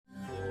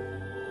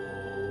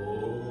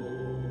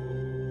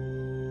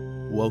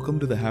Welcome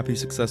to the Happy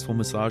Successful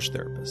Massage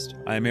Therapist.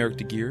 I am Eric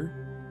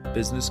DeGeer,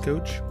 business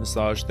coach,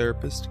 massage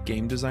therapist,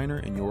 game designer,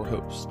 and your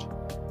host.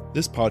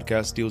 This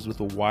podcast deals with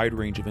a wide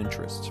range of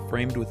interests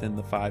framed within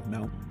the 5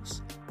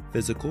 mountains: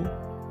 physical,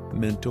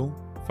 mental,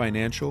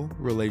 financial,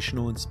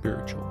 relational, and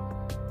spiritual.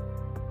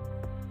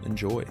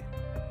 Enjoy.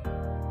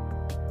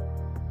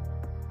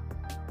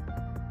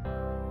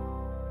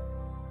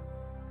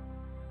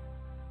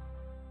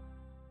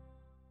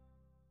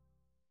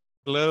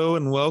 Hello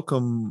and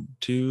welcome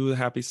to the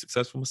Happy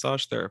Successful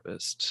Massage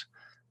Therapist.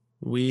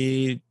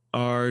 We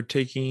are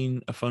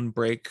taking a fun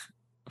break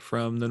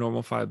from the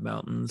normal 5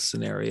 mountains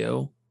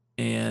scenario,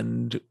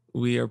 and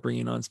we are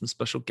bringing on some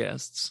special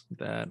guests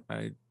that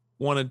I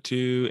wanted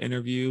to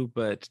interview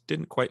but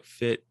didn't quite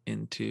fit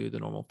into the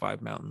normal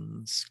 5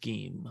 mountains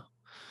scheme.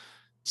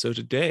 So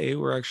today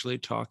we're actually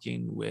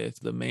talking with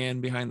the man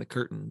behind the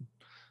curtain,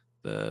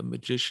 the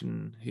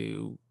magician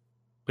who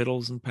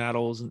fiddles and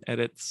paddles and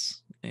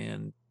edits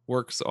and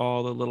works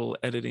all the little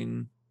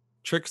editing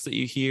tricks that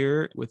you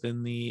hear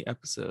within the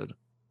episode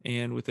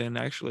and within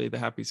actually the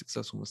Happy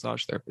Successful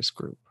Massage Therapist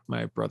group,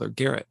 my brother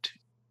Garrett.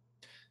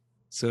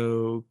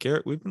 So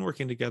Garrett, we've been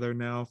working together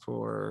now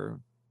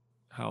for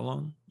how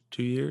long?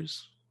 2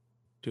 years?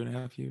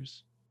 2.5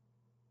 years?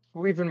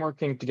 We've been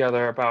working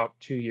together about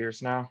 2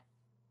 years now.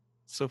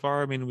 So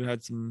far, I mean, we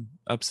had some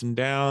ups and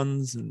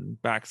downs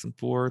and backs and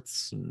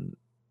forths and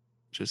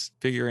just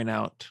figuring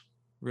out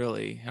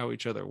really how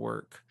each other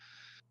work.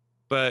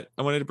 But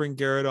I wanted to bring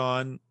Garrett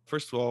on,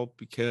 first of all,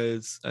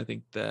 because I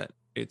think that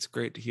it's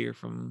great to hear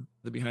from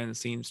the behind the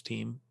scenes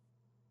team.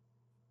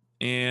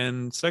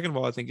 And second of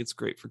all, I think it's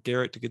great for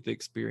Garrett to get the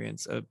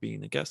experience of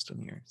being a guest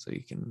in here so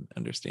you can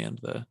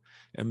understand the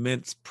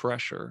immense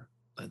pressure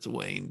that's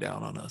weighing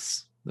down on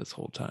us this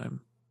whole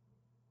time.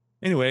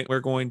 Anyway, we're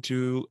going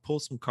to pull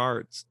some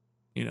cards,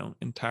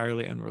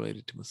 entirely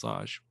unrelated to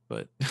massage,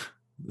 but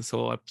this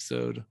whole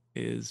episode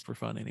is for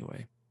fun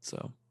anyway.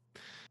 So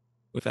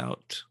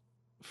without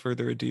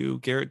further ado,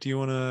 Garrett, do you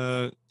want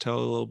to tell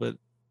a little bit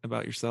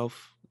about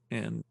yourself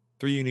and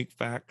 3 unique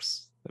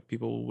facts that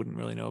people wouldn't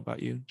really know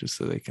about you, just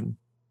so they can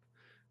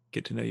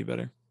get to know you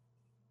better?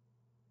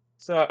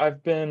 So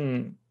I've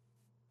been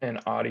an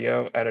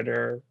audio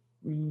editor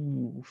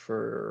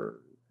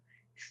for,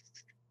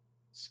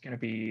 it's going to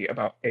be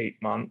about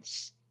 8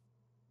 months.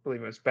 I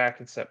believe it was back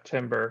in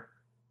September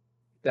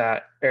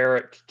that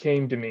Eric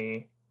came to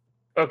me.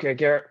 Okay,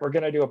 Garrett, we're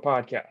going to do a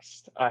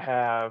podcast. I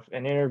have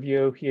an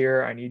interview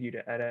here. I need you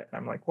to edit. And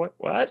I'm like,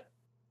 what?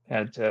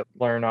 Had to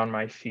learn on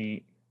my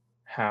feet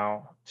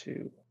how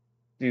to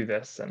do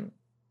this. And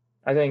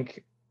I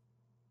think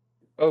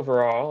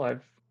overall,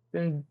 I've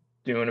been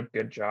doing a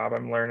good job.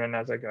 I'm learning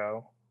as I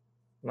go,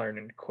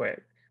 learning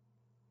quick.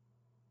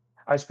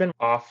 I spend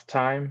off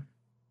time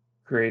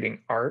creating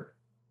art.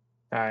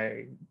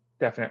 I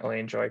definitely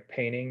enjoy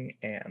painting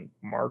and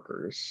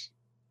markers.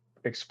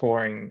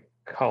 Exploring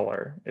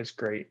color is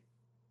great.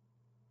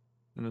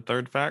 And the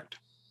third fact?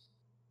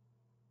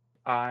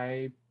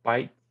 I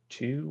bike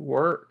to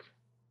work.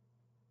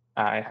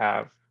 I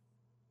have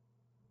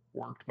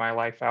worked my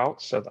life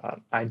out so that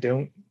I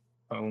don't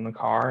own a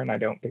car and I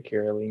don't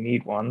particularly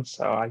need one.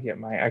 So I get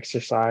my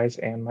exercise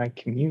and my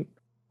commute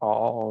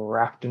all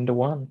wrapped into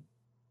one.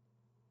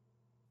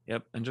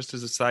 Yep. And just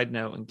as a side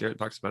note, when Garrett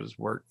talks about his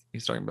work,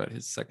 he's talking about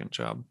his second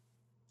job.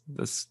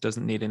 This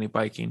doesn't need any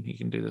biking. He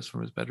can do this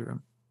from his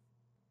bedroom.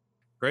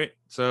 Great.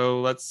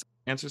 So let's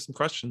answer some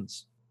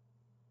questions.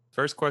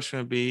 First question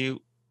would be,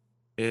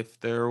 if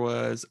there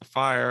was a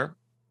fire,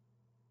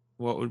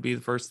 what would be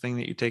the first thing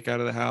that you take out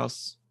of the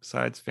house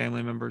besides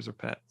family members or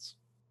pets?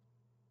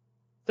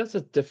 That's a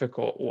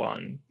difficult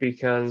one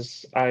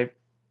because I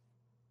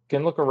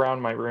can look around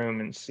my room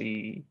and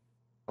see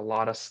a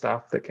lot of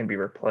stuff that can be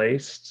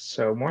replaced.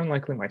 So more than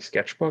likely my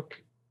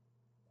sketchbook.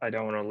 I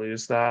don't want to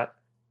lose that.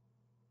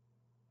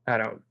 I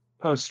don't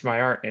post my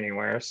art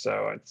anywhere,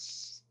 so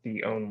it's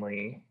the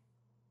only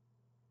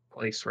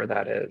place where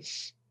that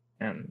is.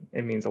 And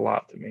it means a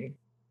lot to me.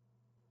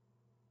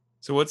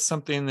 So what's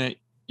something that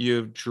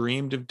you've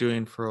dreamed of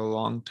doing for a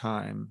long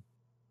time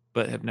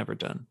but have never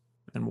done,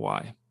 and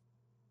why?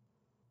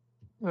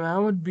 That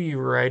would be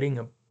writing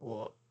a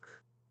book.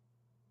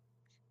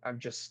 I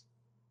just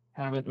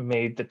haven't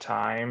made the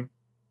time.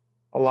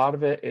 A lot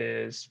of it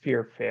is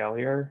fear of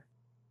failure.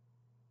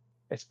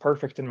 It's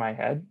perfect in my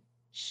head,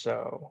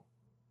 so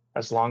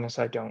as long as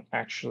I don't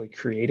actually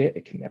create it,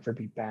 it can never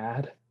be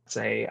bad. It's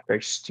a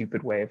very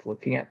stupid way of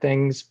looking at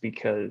things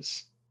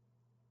because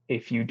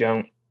if you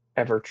don't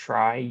ever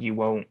try, you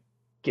won't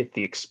get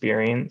the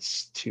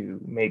experience to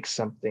make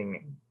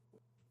something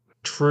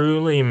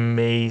truly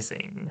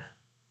amazing.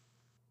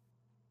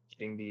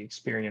 Getting the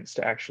experience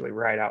to actually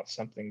write out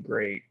something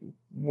great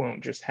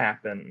won't just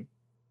happen.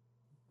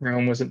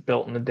 Rome wasn't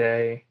built in a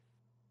day.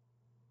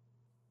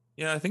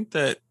 Yeah, I think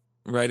that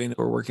writing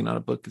or working on a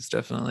book is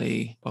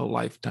definitely a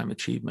lifetime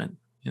achievement.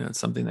 It's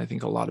something I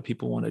think a lot of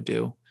people want to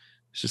do.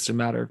 It's just a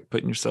matter of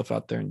putting yourself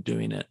out there and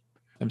doing it.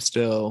 I'm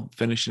still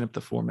finishing up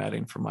the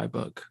formatting for my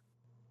book.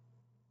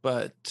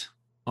 But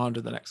on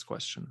to the next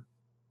question.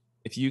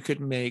 If you could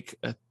make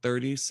a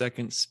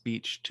 30-second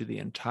speech to the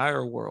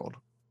entire world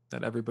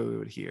that everybody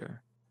would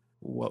hear,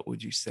 what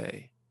would you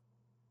say?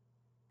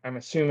 I'm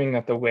assuming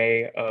that the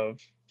way of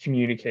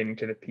communicating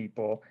to the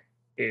people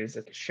is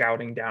like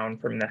shouting down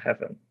from the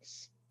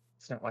heavens.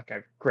 It's not like I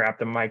grab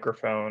the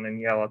microphone and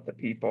yell at the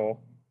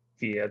people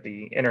via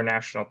the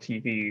international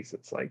TVs.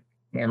 It's like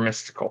more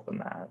mystical than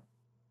that.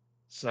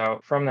 So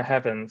from the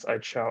heavens,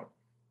 I'd shout,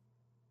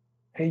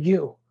 "Hey,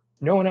 you!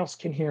 No one else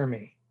can hear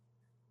me.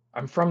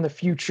 I'm from the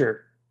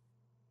future.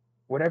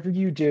 Whatever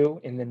you do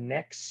in the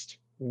next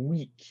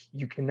week,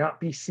 you cannot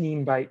be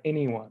seen by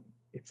anyone.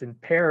 It's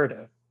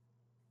imperative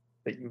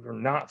that you are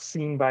not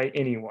seen by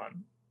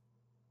anyone."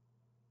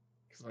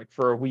 Because like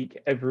for a week,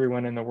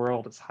 everyone in the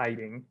world is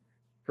hiding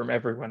from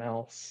everyone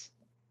else.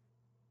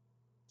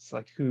 It's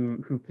like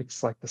who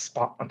picks like the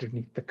spot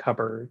underneath the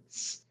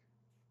cupboards,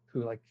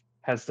 who like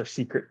has their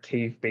secret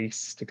cave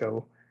base to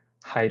go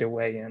hide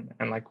away in,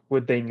 and like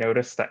would they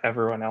notice that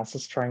everyone else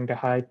is trying to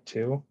hide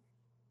too?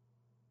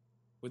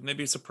 Wouldn't they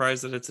be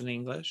surprised that it's in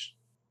English?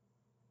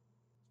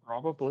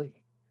 Probably.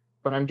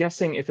 But I'm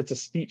guessing if it's a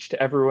speech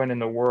to everyone in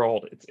the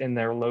world, it's in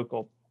their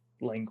local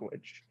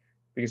language,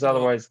 because Well,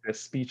 otherwise the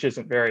speech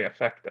isn't very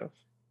effective.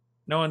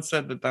 no one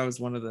said that that was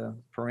one of the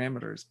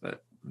parameters,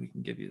 but we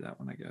can give you that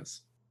one, I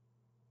guess.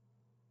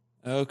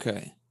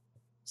 Okay.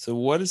 So,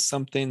 what is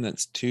something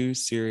that's too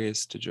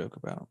serious to joke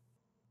about?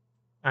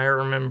 I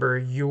remember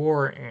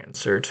your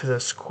answer to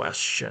this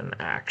question,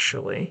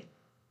 actually.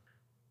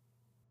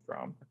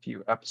 From a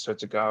few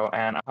episodes ago,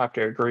 and I have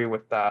to agree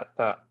with that.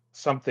 That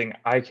something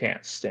I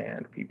can't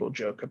stand people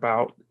joke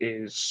about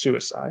is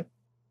suicide.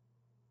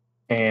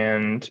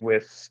 And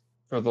with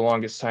for the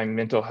longest time,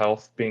 mental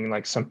health being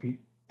like something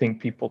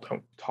people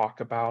don't talk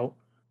about,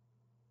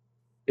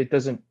 it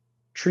doesn't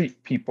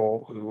treat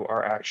people who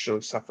are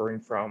actually suffering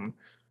from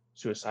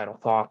suicidal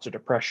thoughts or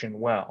depression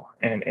well,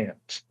 and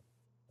it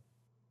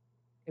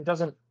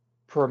doesn't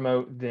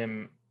promote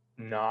them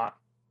not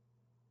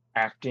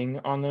acting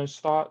on those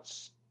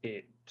thoughts.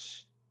 It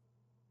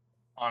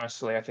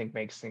honestly, I think,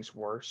 makes things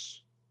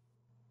worse.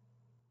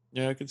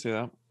 Yeah, I can see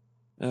that.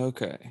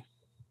 Okay.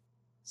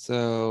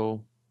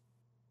 So,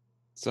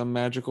 some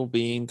magical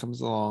being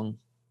comes along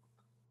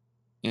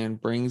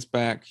and brings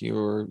back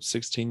your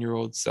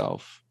 16-year-old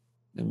self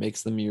and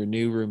makes them your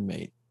new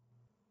roommate.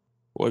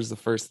 What is the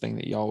first thing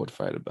that y'all would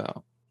fight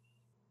about?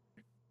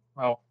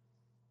 Well,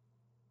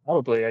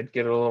 probably I'd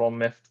get a little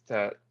miffed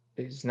that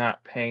he's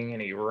not paying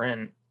any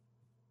rent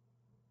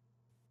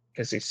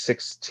because he's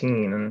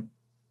 16, and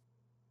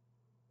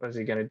was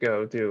he gonna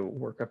go do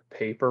work a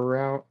paper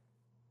route?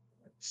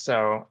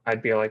 So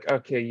I'd be like,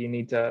 okay, you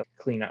need to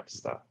clean up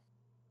stuff.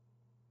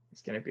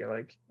 He's gonna be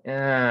like,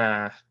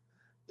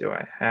 do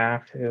I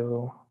have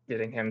to?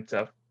 Getting him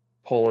to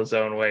pull his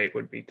own weight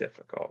would be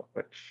difficult,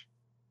 which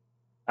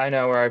I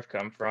know where I've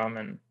come from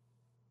and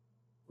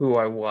who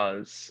I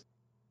was.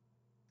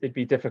 It'd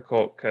be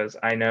difficult because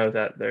I know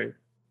that there are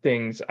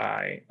things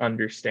I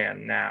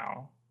understand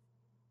now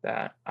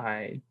that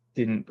I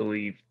didn't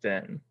believe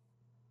then.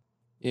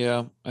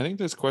 Yeah, I think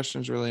this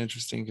question is really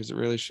interesting because it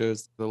really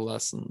shows the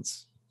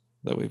lessons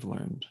that we've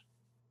learned,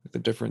 like the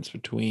difference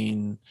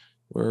between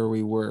where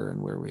we were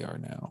and where we are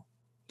now,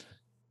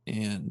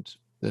 and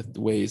the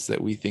ways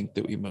that we think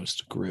that we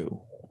most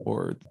grew,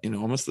 or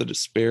almost the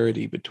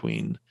disparity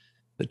between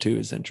the two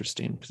is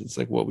interesting because it's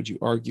like, what would you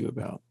argue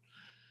about?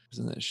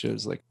 And that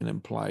shows like an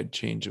implied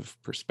change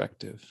of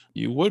perspective.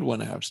 You would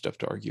want to have stuff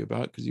to argue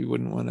about because you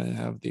wouldn't want to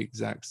have the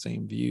exact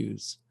same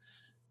views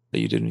that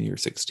you did when you were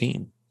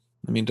 16.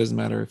 I mean, it doesn't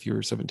matter if you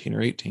were 17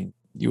 or 18.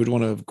 You would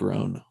want to have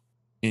grown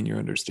in your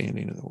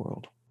understanding of the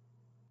world.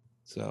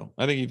 So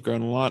I think you've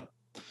grown a lot.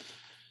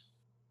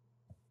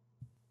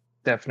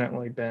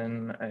 Definitely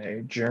been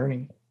a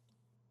journey.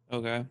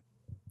 Okay.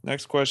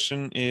 Next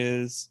question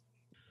is,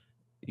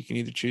 you can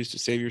either choose to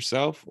save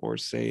yourself or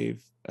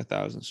save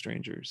 1,000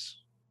 strangers.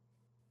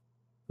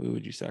 Who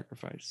would you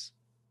sacrifice?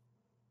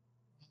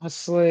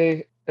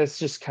 Honestly, it's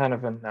just kind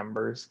of a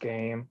numbers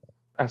game.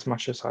 As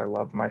much as I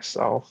love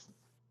myself,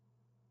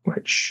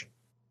 which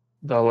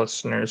the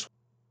listeners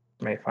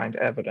may find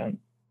evident,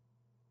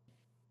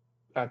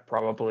 I'd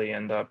probably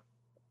end up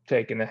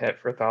taking the hit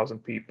for 1,000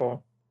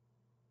 people.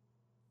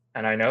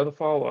 And I know the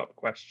follow up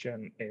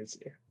question is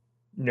if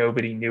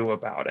nobody knew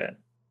about it.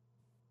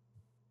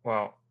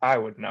 Well, I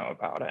would know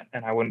about it,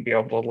 and I wouldn't be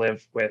able to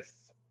live with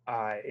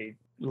I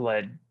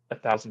led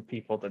 1,000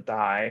 people to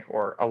die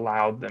or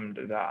allowed them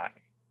to die.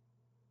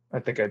 I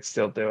think I'd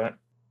still do it.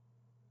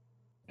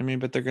 I mean,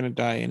 but they're going to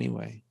die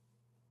anyway.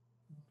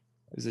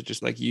 Is it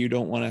just like you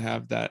don't want to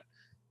have that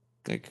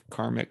like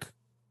karmic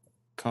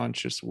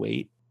conscious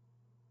weight?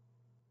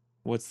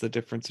 What's the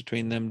difference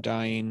between them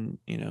dying,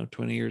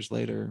 20 years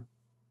later,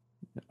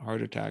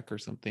 heart attack or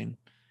something,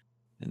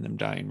 and them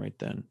dying right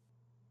then?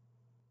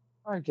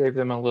 I gave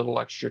them a little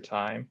extra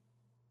time.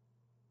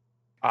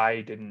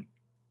 I didn't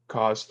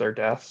cause their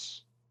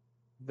deaths.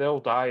 They'll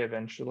die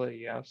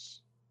eventually, yes.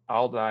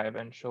 I'll die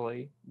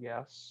eventually,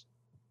 yes.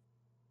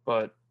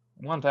 But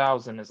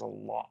 1,000 is a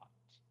lot.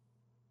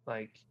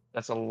 Like,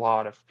 That's a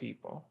lot of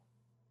people.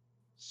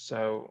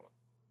 So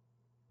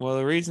Well,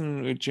 the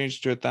reason we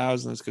changed to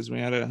 1,000 is because we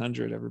had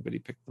 100. Everybody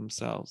picked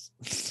themselves.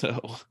 So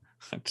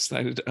I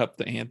decided to up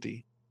the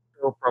ante.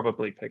 they'll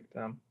probably pick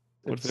them.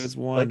 What if it was It's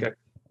like a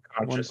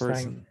one conscious thing.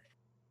 person?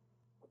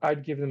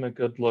 I'd give them a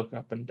good look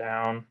up and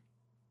down,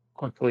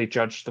 quickly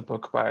judge the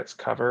book by its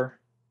cover,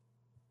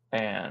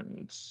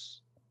 and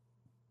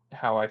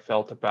how I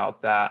felt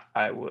about that,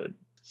 I would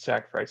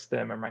sacrifice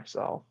them or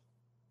myself.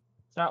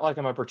 It's not like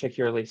I'm a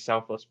particularly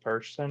selfless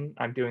person.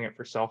 I'm doing it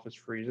for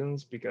selfish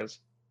reasons because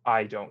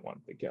I don't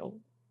want the guilt.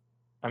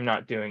 I'm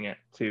not doing it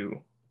to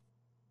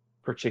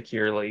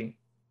particularly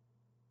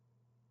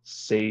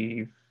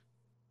save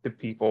the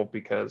people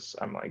because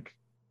I'm like,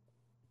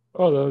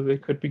 oh, they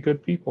could be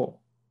good people.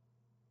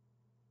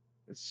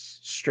 It's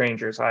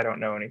strangers. I don't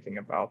know anything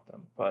about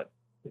them, but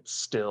it's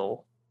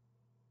still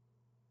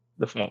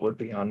the fault would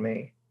be on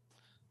me.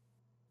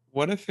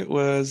 What if it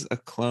was a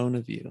clone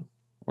of you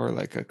or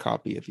like a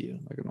copy of you,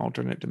 like an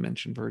alternate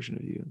dimension version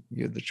of you?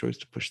 You had the choice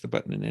to push the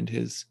button and end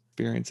his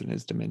experience in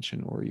his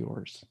dimension or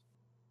yours.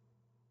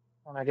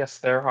 And I guess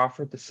they're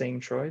offered the same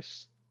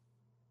choice.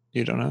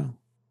 You don't know.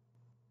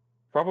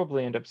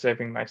 Probably end up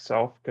saving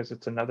myself because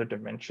it's another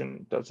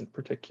dimension. Doesn't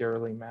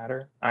particularly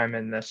matter. I'm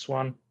in this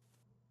one.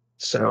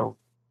 So,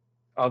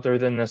 other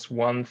than this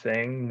one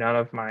thing, none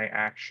of my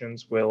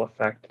actions will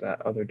affect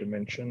that other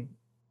dimension.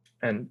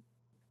 And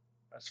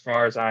as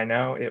far as I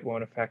know, it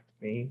won't affect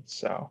me.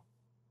 So,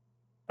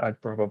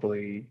 I'd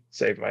probably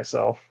save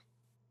myself.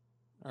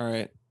 All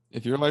right.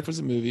 If your life was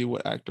a movie,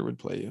 what actor would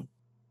play you?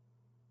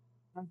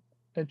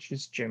 I'd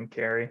choose Jim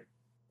Carrey.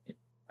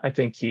 I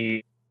think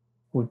he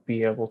would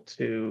be able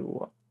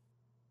to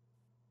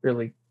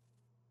really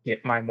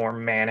get my more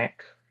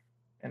manic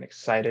and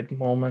excited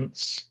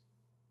moments.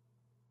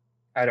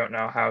 I don't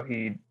know how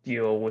he'd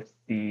deal with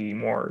the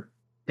more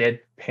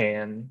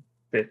deadpan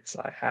bits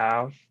I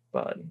have,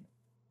 but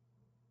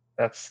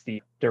that's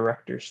the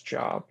director's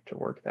job to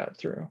work that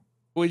through.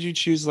 Would you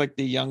choose like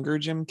the younger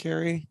Jim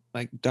Carrey,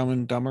 like Dumb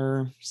and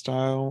Dumber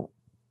style?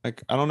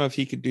 Like, I don't know if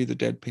he could do the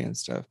deadpan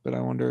stuff, but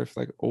I wonder if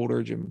like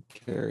older Jim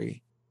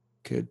Carrey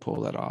could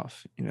pull that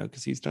off,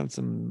 because he's done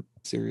some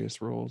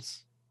serious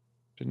roles.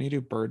 Didn't he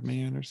do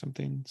Birdman or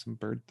something? Some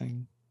bird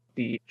thing?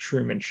 The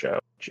Truman Show,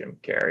 Jim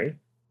Carrey.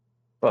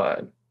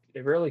 But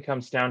it really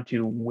comes down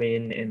to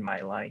when in my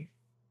life.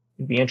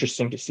 It'd be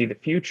interesting to see the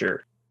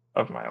future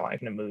of my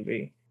life in a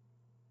movie.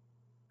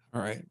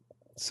 All right.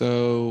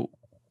 So,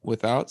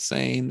 without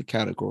saying the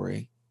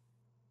category,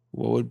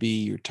 what would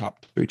be your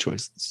top 3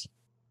 choices?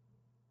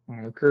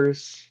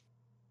 Markers,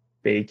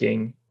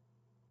 baking,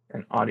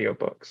 and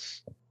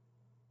audiobooks.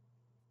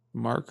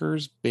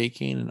 Markers,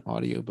 baking, and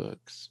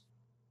audiobooks.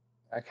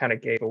 I kind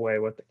of gave away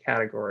what the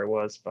category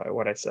was by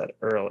what I said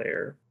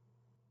earlier.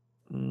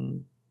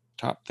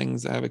 Top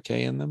things that have a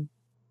K in them?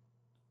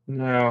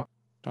 No.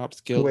 Top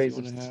skills Ways you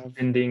of want to have?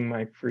 spending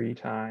my free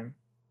time.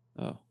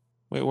 Oh,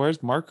 wait,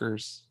 where's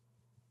markers?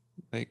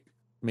 Like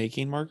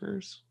making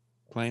markers?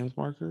 Playing with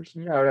markers?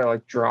 No, I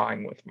like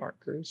drawing with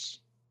markers.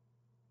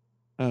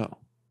 Oh,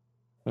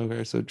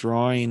 okay. So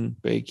drawing,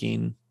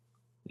 baking,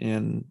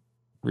 and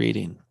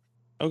reading.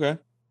 Okay.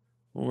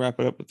 We'll wrap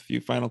it up with a few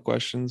final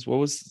questions. What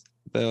was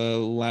the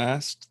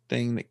last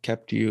thing that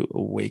kept you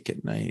awake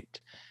at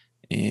night?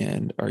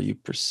 And are you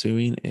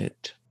pursuing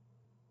it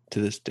to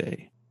this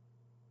day?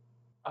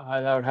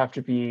 That would have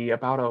to be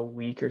about a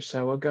week or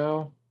so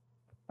ago.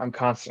 I'm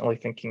constantly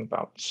thinking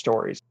about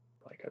stories.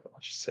 Like I'll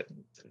just sit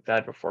in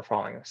bed before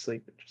falling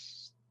asleep and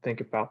just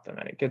think about them.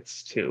 And it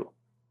gets to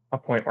a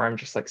point where I'm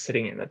just like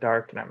sitting in the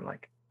dark and I'm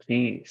like,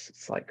 geez,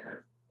 it's like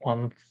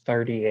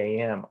 1:30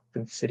 a.m. I've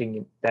been sitting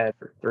in bed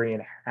for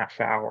 3.5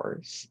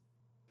 hours.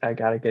 I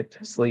gotta get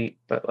to sleep.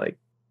 But like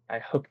I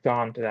hooked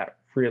on to that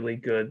really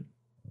good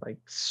like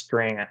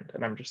strand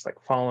and I'm just like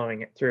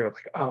following it through.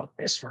 Like, oh,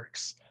 this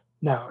works.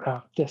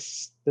 No,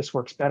 this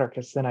works better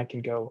because then I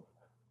can go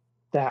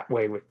that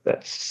way with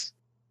this.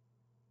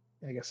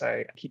 I guess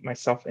I keep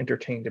myself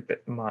entertained a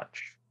bit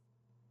much.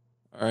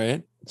 All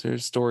right. So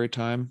here's story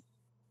time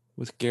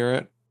with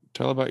Garrett.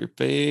 Tell about your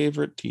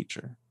favorite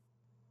teacher.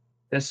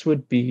 This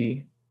would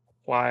be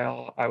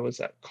while I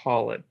was at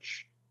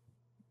college.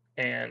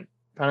 And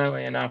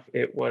funnily enough, I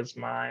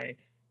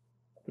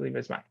believe it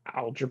was my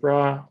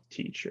algebra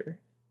teacher.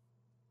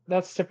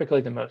 That's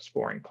typically the most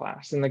boring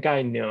class. And the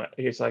guy knew it.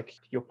 He's like,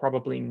 you'll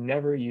probably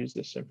never use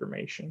this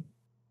information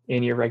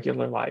in your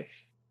regular life.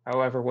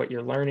 However, what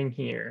you're learning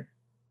here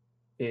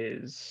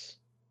is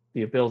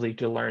the ability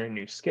to learn a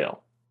new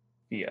skill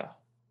via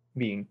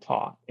being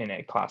taught in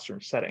a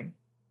classroom setting.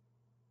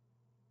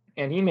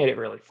 And he made it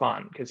really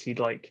fun because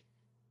he'd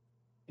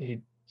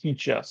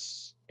teach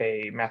us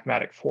a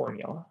mathematic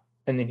formula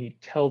and then he'd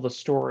tell the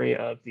story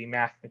of the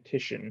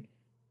mathematician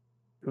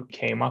who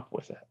came up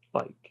with it.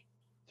 Like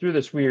threw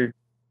this weird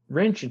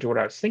wrench into what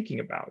I was thinking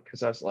about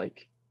because I was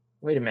like,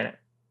 wait a minute,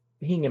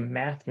 being a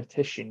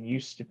mathematician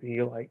used to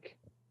be like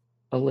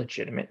a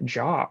legitimate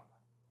job.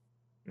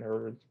 There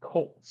were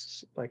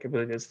cults, like I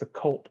believe it's the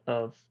cult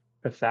of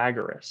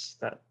Pythagoras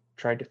that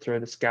tried to throw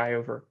this guy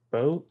over a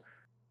boat,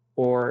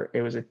 or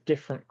it was a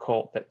different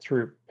cult that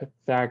threw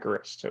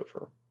Pythagoras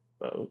over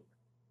a boat.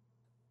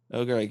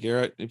 Okay,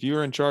 Garrett, if you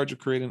were in charge of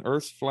creating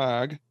Earth's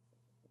flag,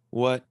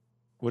 what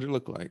would it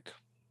look like?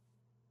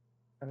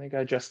 I think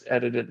I just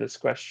edited this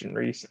question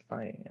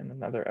recently in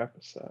another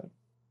episode.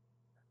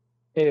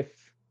 If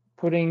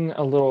putting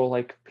a little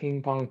like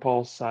ping pong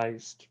ball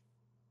sized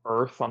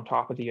Earth on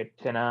top of the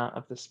antenna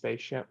of the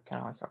spaceship,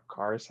 kind of like how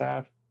cars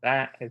have,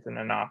 that isn't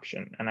an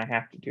option, and I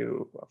have to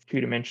do a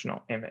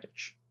two-dimensional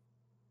image.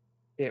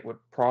 It would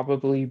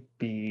probably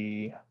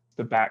be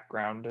the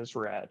background is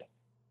red.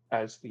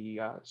 As the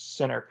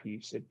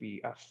centerpiece, it'd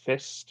be a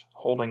fist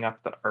holding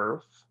up the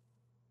Earth.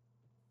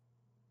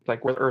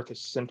 Like where the Earth is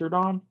centered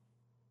on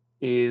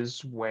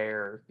is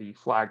where the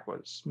flag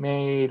was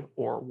made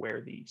or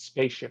where the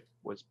spaceship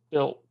was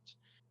built.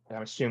 And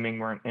I'm assuming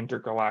we're an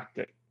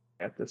intergalactic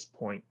at this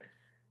point.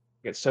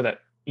 So that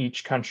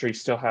each country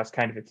still has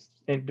kind of its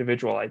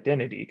individual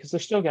identity, because they're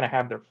still going to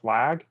have their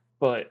flag,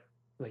 but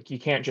like you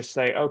can't just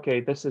say, okay,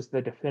 this is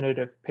the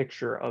definitive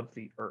picture of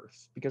the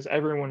Earth, because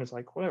everyone is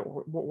like,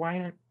 why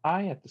aren't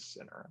I at the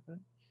center of it?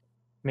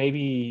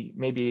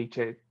 Maybe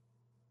to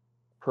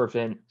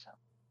prevent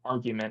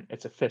argument,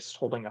 it's a fist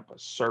holding up a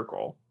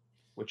circle,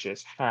 which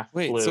is half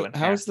blue. Wait, so and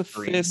how's the half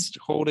green. fist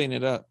holding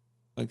it up?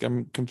 Like,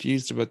 I'm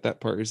confused about that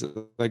part. Is it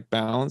like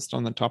balanced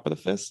on the top of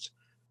the fist?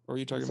 Or are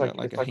you talking about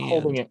like it's a like hand?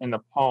 holding it in the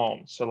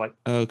palm, so like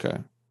Okay.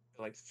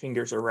 like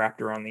fingers are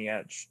wrapped around the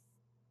edge.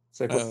 It's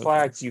like with Okay.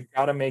 flags, you've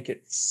got to make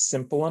it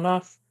simple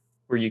enough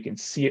where you can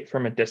see it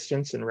from a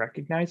distance and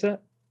recognize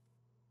it,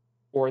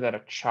 or that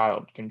a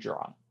child can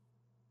draw it.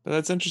 But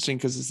that's interesting,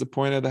 because it's the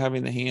point of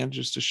having the hand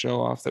just to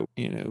show off that,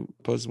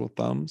 opposable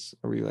thumbs.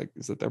 Are we like,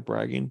 is that their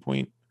bragging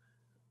point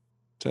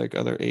to like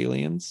other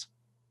aliens?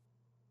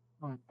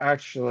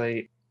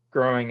 Actually,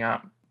 growing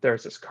up,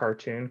 there's this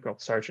cartoon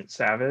called Sergeant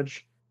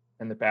Savage,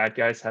 and the bad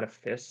guys had a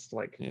fist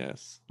like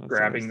Yes. That's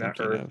what I was grabbing the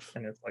thinking Earth of.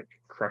 and it's like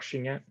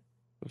crushing it.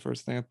 The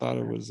first thing I thought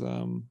of was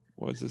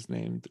what was his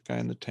name? The guy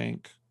in the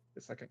tank.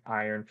 It's like an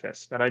iron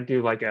fist, but I'd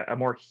do like a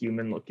more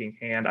human looking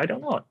hand. I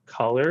don't know what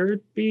color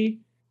it'd be.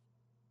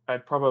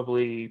 I'd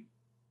probably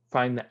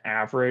find the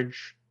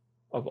average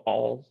of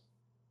all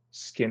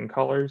skin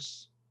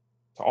colors.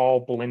 It's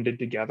all blended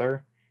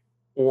together.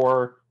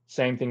 Or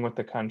same thing with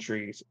the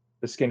countries.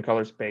 The skin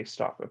colors based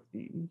off of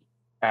the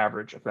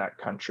average of that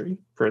country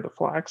for the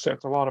flag. So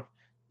it's a lot of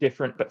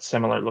different but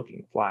similar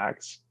looking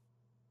flags.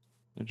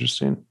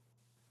 Interesting.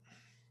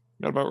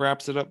 That about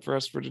wraps it up for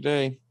us for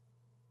today.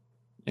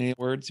 Any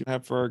words you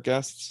have for our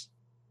guests?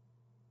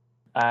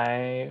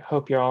 I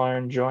hope you all are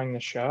enjoying the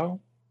show.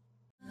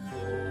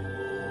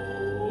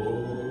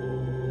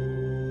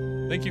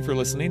 Thank you for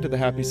listening to the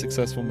Happy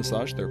Successful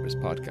Massage Therapist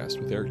podcast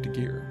with Eric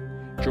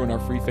DeGear. Join our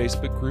free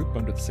Facebook group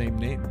under the same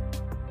name.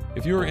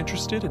 If you are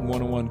interested in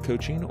one-on-one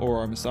coaching or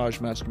our massage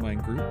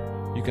mastermind group,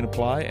 you can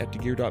apply at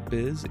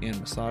degear.biz and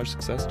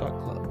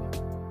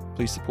massagesuccess.club.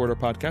 Please support our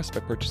podcast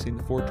by purchasing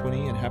the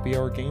 420 and Happy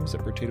Hour games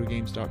at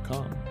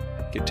potatogames.com.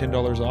 Get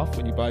 $10 off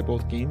when you buy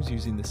both games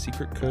using the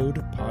secret code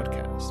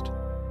PODCAST.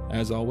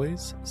 As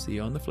always, see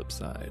you on the flip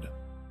side.